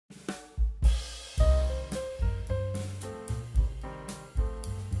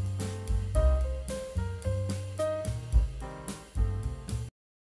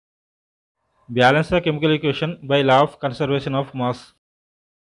Balance the chemical equation by law of conservation of mass.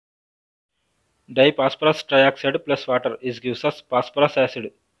 Diphosphorus trioxide plus water is gives us phosphorus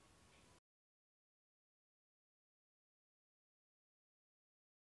acid.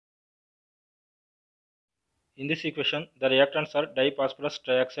 In this equation, the reactants are diphosphorus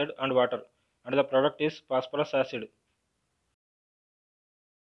trioxide and water, and the product is phosphorus acid.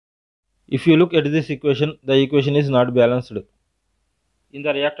 If you look at this equation, the equation is not balanced. In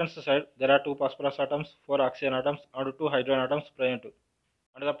the reactants side, there are 2 phosphorus atoms, 4 oxygen atoms, and 2 hydrogen atoms present.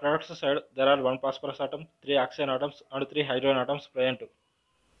 On the products side, there are 1 phosphorus atom, 3 oxygen atoms, and 3 hydrogen atoms present.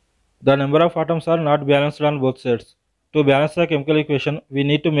 The number of atoms are not balanced on both sides. To balance the chemical equation, we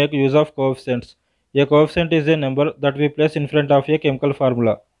need to make use of coefficients. A coefficient is a number that we place in front of a chemical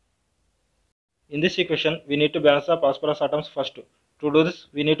formula. In this equation, we need to balance the phosphorus atoms first. To do this,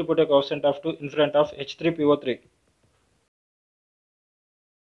 we need to put a coefficient of 2 in front of H3PO3.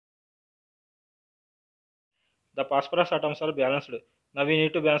 The phosphorus atoms are balanced. Now we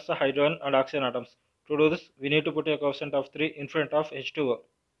need to balance the hydrogen and oxygen atoms. To do this, we need to put a coefficient of 3 in front of H2O.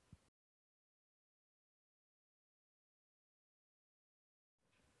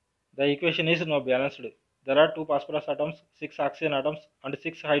 The equation is now balanced. There are 2 phosphorus atoms, 6 oxygen atoms, and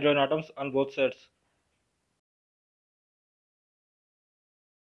 6 hydrogen atoms on both sides.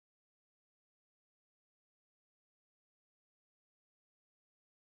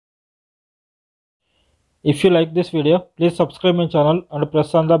 If you like this video, please subscribe my channel and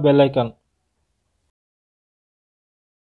press on the bell icon.